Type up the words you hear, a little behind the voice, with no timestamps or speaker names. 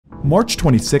March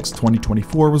 26,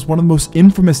 2024 was one of the most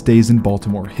infamous days in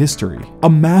Baltimore history. A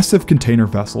massive container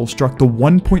vessel struck the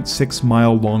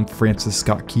 1.6-mile-long Francis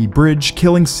Scott Key Bridge,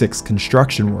 killing 6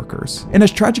 construction workers. And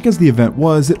as tragic as the event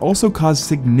was, it also caused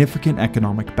significant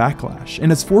economic backlash,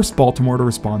 and has forced Baltimore to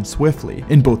respond swiftly,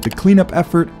 in both the cleanup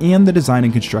effort and the design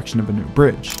and construction of a new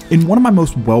bridge. In one of my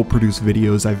most well-produced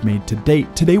videos I've made to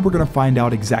date, today we're going to find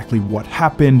out exactly what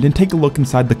happened and take a look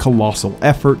inside the colossal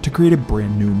effort to create a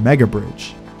brand new mega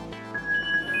bridge.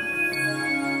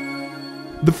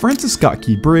 The Francis Scott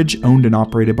Key Bridge, owned and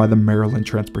operated by the Maryland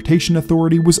Transportation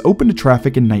Authority, was opened to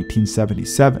traffic in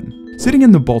 1977. Sitting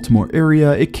in the Baltimore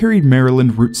area, it carried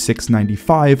Maryland Route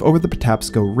 695 over the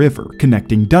Patapsco River,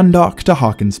 connecting Dundalk to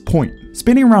Hawkins Point.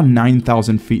 Spanning around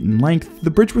 9,000 feet in length,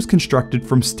 the bridge was constructed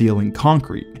from steel and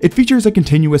concrete. It features a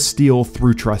continuous steel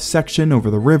through-truss section over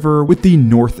the river, with the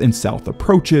north and south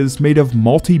approaches made of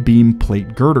multi-beam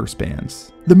plate girder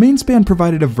spans. The main span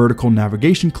provided a vertical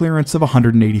navigation clearance of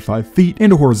 185 feet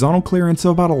and a horizontal clearance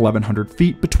of about 1,100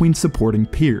 feet between supporting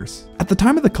piers. At the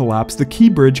time of the collapse, the Key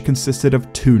Bridge consisted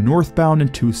of 2 northbound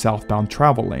and 2 southbound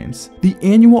travel lanes. The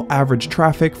annual average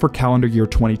traffic for calendar year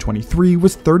 2023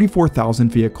 was 34,000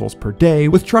 vehicles per day,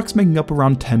 with trucks making up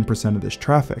around 10% of this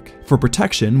traffic. For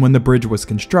protection, when the bridge was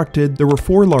constructed, there were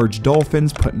 4 large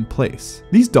dolphins put in place.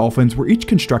 These dolphins were each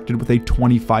constructed with a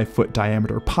 25-foot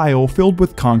diameter pile filled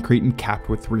with concrete and capped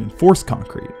with reinforced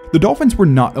concrete. The dolphins were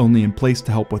not only in place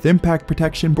to help with impact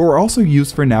protection, but were also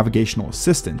used for navigational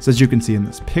assistance, as you can see in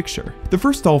this picture. The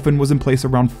first dolphin was in place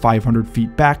around 500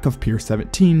 feet back of Pier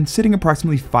 17, sitting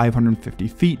approximately 550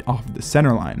 feet off of the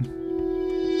center line.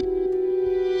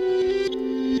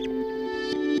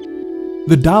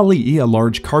 The Dali, a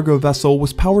large cargo vessel,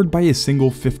 was powered by a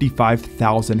single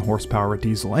 55,000 horsepower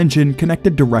diesel engine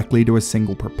connected directly to a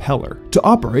single propeller. To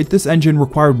operate, this engine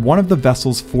required one of the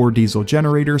vessel's 4 diesel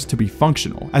generators to be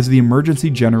functional, as the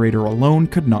emergency generator alone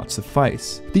could not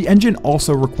suffice. The engine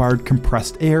also required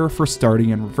compressed air for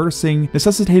starting and reversing,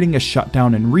 necessitating a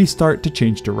shutdown and restart to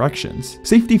change directions.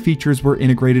 Safety features were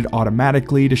integrated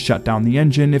automatically to shut down the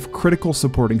engine if critical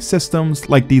supporting systems,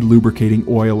 like the lubricating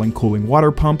oil and cooling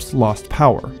water pumps, lost power.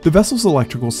 The vessel's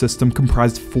electrical system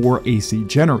comprised 4 AC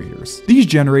generators. These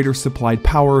generators supplied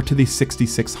power to the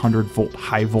 6600 volt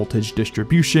high voltage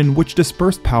distribution, which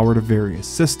dispersed power to various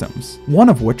systems, one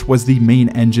of which was the main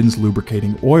engine's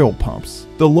lubricating oil pumps.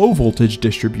 The low voltage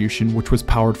distribution, which was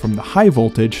powered from the high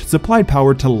voltage, supplied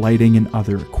power to lighting and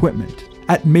other equipment.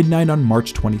 At midnight on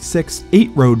March 26,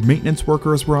 8 road maintenance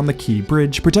workers were on the Key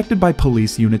Bridge, protected by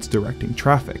police units directing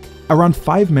traffic. Around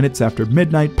 5 minutes after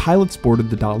midnight, pilots boarded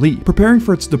the Dali, preparing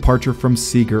for its departure from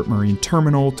Seagirt Marine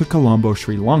Terminal to Colombo,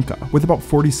 Sri Lanka, with about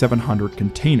 4,700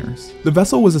 containers. The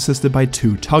vessel was assisted by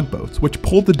 2 tugboats, which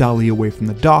pulled the Dali away from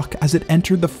the dock as it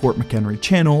entered the Fort McHenry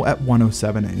Channel at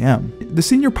 1:07 a.m. The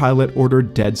senior pilot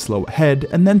ordered dead slow ahead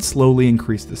and then slowly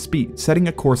increased the speed, setting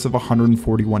a course of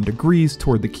 141 degrees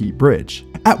toward the Key Bridge.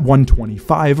 At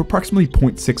 1:25, approximately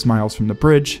 0.6 miles from the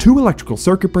bridge, 2 electrical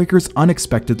circuit breakers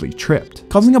unexpectedly tripped,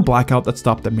 causing a blackout that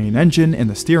stopped the main engine and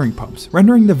the steering pumps,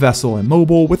 rendering the vessel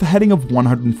immobile with a heading of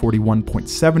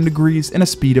 141.7 degrees and a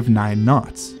speed of 9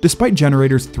 knots. Despite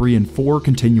generators 3 and 4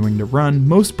 continuing to run,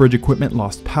 most bridge equipment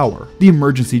lost power. The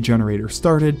emergency generator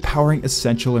started, powering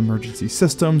essential emergency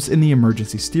systems in the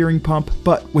emergency steering pump,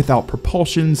 but without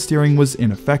propulsion, steering was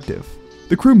ineffective.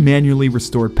 The crew manually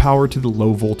restored power to the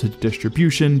low voltage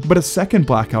distribution, but a second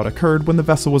blackout occurred when the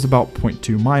vessel was about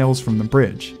 0.2 miles from the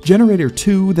bridge. Generator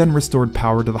 2 then restored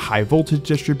power to the high voltage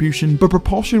distribution, but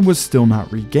propulsion was still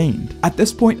not regained. At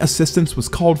this point, assistance was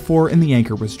called for and the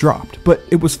anchor was dropped, but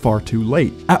it was far too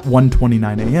late. At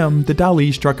 1:29 a.m., the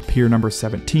Dali struck pier number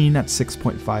 17 at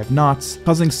 6.5 knots,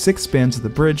 causing 6 spans of the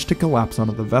bridge to collapse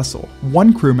onto the vessel.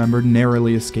 1 crew member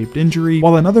narrowly escaped injury,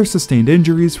 while another sustained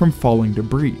injuries from falling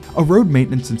debris. A road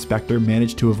maintenance inspector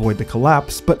managed to avoid the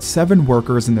collapse, but 7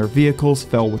 workers in their vehicles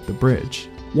fell with the bridge.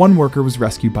 1 worker was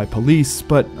rescued by police,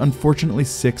 but unfortunately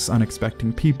 6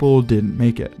 unexpected people didn't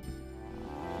make it.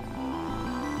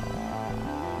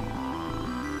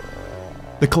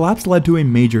 The collapse led to a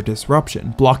major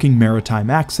disruption, blocking maritime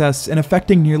access and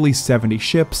affecting nearly 70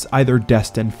 ships either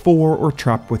destined for or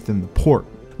trapped within the port.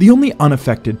 The only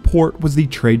unaffected port was the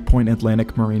Trade Point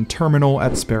Atlantic Marine Terminal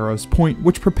at Sparrows Point,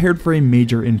 which prepared for a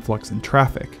major influx in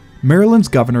traffic. Maryland's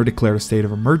governor declared a state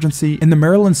of emergency, and the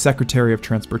Maryland Secretary of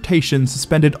Transportation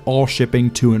suspended all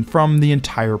shipping to and from the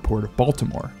entire port of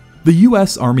Baltimore. The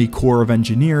U.S. Army Corps of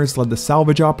Engineers led the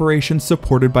salvage operation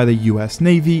supported by the U.S.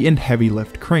 Navy and heavy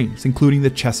lift cranes, including the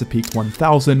Chesapeake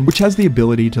 1000, which has the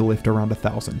ability to lift around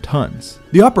 1,000 tons.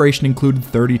 The operation included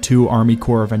 32 Army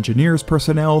Corps of Engineers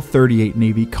personnel, 38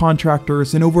 Navy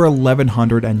contractors, and over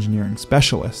 1,100 engineering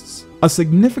specialists. A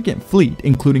significant fleet,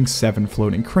 including 7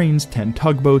 floating cranes, 10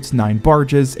 tugboats, 9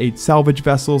 barges, 8 salvage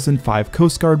vessels, and 5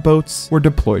 Coast Guard boats, were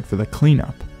deployed for the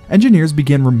cleanup. Engineers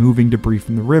began removing debris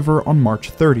from the river on March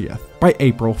 30th. By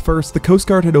April 1st, the Coast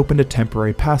Guard had opened a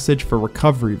temporary passage for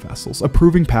recovery vessels,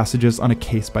 approving passages on a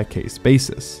case-by-case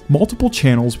basis. Multiple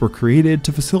channels were created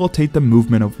to facilitate the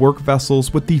movement of work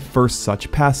vessels, with the first such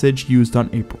passage used on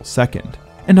April 2nd.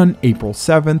 And on April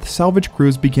 7th, salvage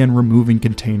crews began removing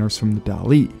containers from the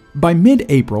Dali. By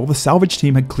mid-April, the salvage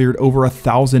team had cleared over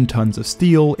 1,000 tons of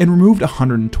steel and removed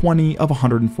 120 of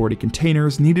 140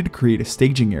 containers needed to create a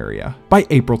staging area. By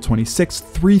April 26th,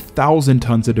 3,000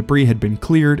 tons of debris had been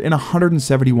cleared and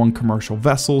 171 commercial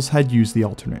vessels had used the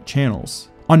alternate channels.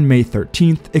 On May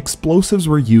 13th, explosives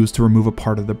were used to remove a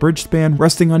part of the bridge span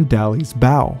resting on Dali's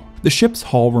bow. The ship's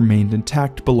hull remained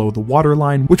intact below the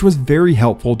waterline, which was very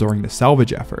helpful during the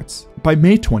salvage efforts. By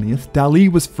May 20th,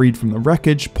 Dali was freed from the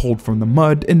wreckage, pulled from the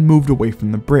mud, and moved away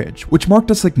from the bridge, which marked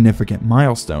a significant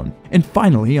milestone. And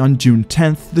finally, on June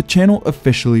 10th, the channel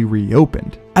officially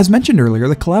reopened. As mentioned earlier,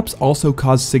 the collapse also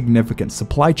caused significant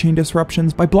supply chain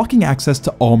disruptions by blocking access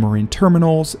to all marine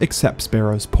terminals except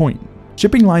Sparrows Point.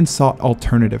 Shipping lines sought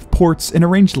alternative ports and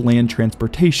arranged land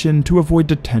transportation to avoid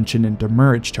detention and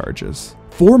demurrage charges.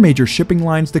 4 major shipping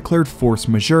lines declared force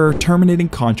majeure, terminating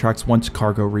contracts once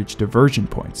cargo reached diversion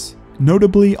points.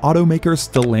 Notably, automakers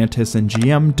Stellantis and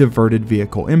GM diverted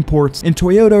vehicle imports, and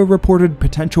Toyota reported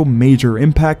potential major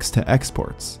impacts to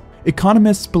exports.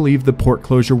 Economists believe the port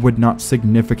closure would not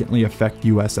significantly affect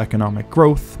US economic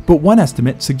growth, but one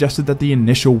estimate suggested that the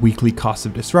initial weekly cost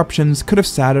of disruptions could have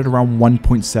sat at around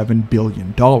 $1.7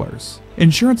 billion.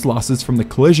 Insurance losses from the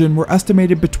collision were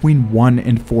estimated between $1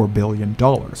 and $4 billion,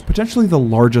 potentially the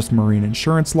largest marine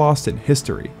insurance loss in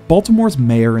history. Baltimore's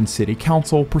mayor and city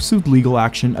council pursued legal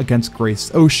action against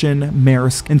Grace Ocean,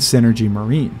 Maersk, and Synergy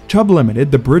Marine. Chubb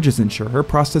Limited, the bridge's insurer,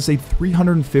 processed a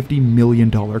 $350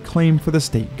 million claim for the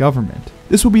state government.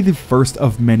 This will be the first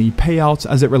of many payouts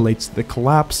as it relates to the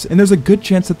collapse, and there's a good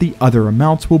chance that the other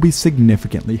amounts will be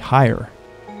significantly higher.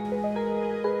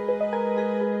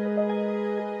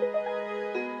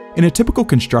 In a typical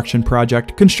construction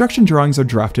project, construction drawings are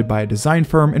drafted by a design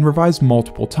firm and revised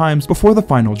multiple times before the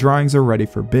final drawings are ready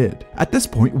for bid. At this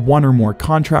point, 1 or more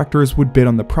contractors would bid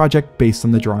on the project based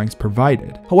on the drawings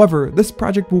provided. However, this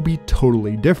project will be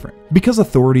totally different. Because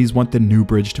authorities want the new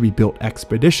bridge to be built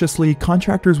expeditiously,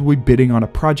 contractors will be bidding on a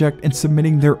project and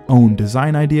submitting their own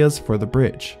design ideas for the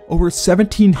bridge. Over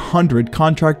 1,700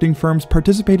 contracting firms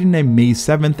participated in a May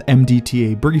 7th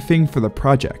MDTA briefing for the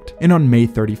project, and on May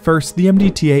 31st, the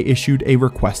MDTA issued a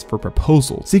request for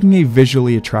proposal, seeking a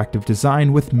visually attractive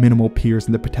design with minimal piers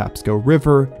in the Patapsco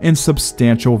River and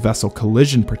substantial vessel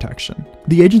collision protection.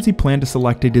 The agency planned to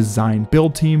select a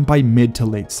design-build team by mid to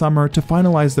late summer to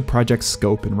finalize the project's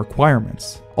scope and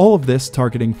requirements. All of this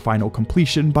targeting final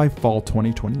completion by fall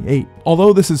 2028.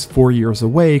 Although this is 4 years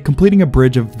away, completing a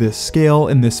bridge of this scale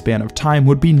in this span of time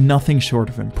would be nothing short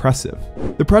of impressive.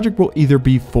 The project will either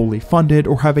be fully funded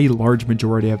or have a large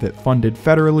majority of it funded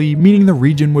federally, meaning the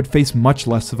region would face much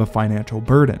less of a financial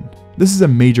burden. This is a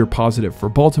major positive for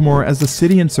Baltimore, as the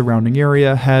city and surrounding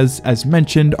area has, as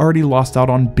mentioned, already lost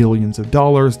out on billions of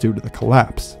dollars due to the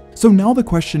collapse. So now the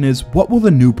question is, what will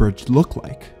the new bridge look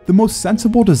like? The most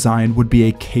sensible design would be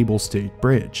a cable-stayed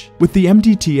bridge. With the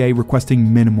MDTA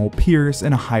requesting minimal piers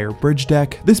and a higher bridge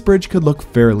deck, this bridge could look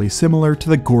fairly similar to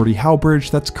the Gordie Howe Bridge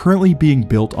that's currently being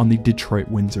built on the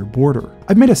Detroit-Windsor border.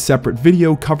 I've made a separate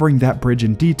video covering that bridge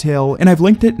in detail, and I've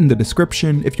linked it in the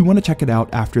description if you want to check it out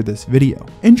after this video.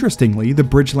 Interestingly, the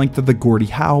bridge length of the Gordie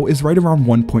Howe is right around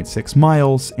 1.6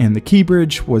 miles, and the Key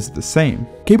Bridge was the same.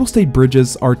 Cable-stayed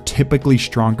bridges are typically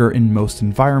stronger in most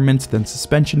environments than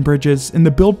suspension bridges, and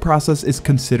the build process is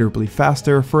considerably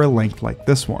faster for a length like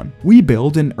this one.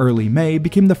 WeBuild in early May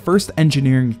became the first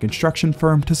engineering and construction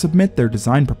firm to submit their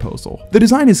design proposal. The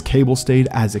design is cable-stayed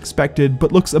as expected,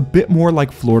 but looks a bit more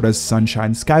like Florida's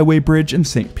Sunshine Skyway Bridge in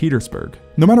St. Petersburg.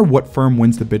 No matter what firm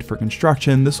wins the bid for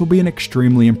construction, this will be an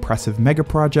extremely impressive mega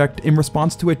project in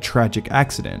response to a tragic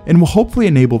accident, and will hopefully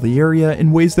enable the area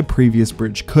in ways the previous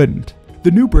bridge couldn't. The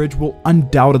new bridge will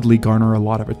undoubtedly garner a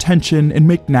lot of attention and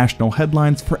make national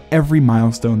headlines for every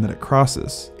milestone that it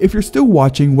crosses. If you're still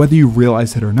watching, whether you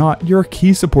realize it or not, you're a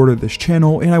key supporter of this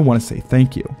channel, and I want to say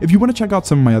thank you. If you want to check out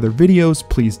some of my other videos,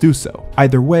 please do so.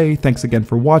 Either way, thanks again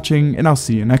for watching, and I'll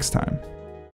see you next time.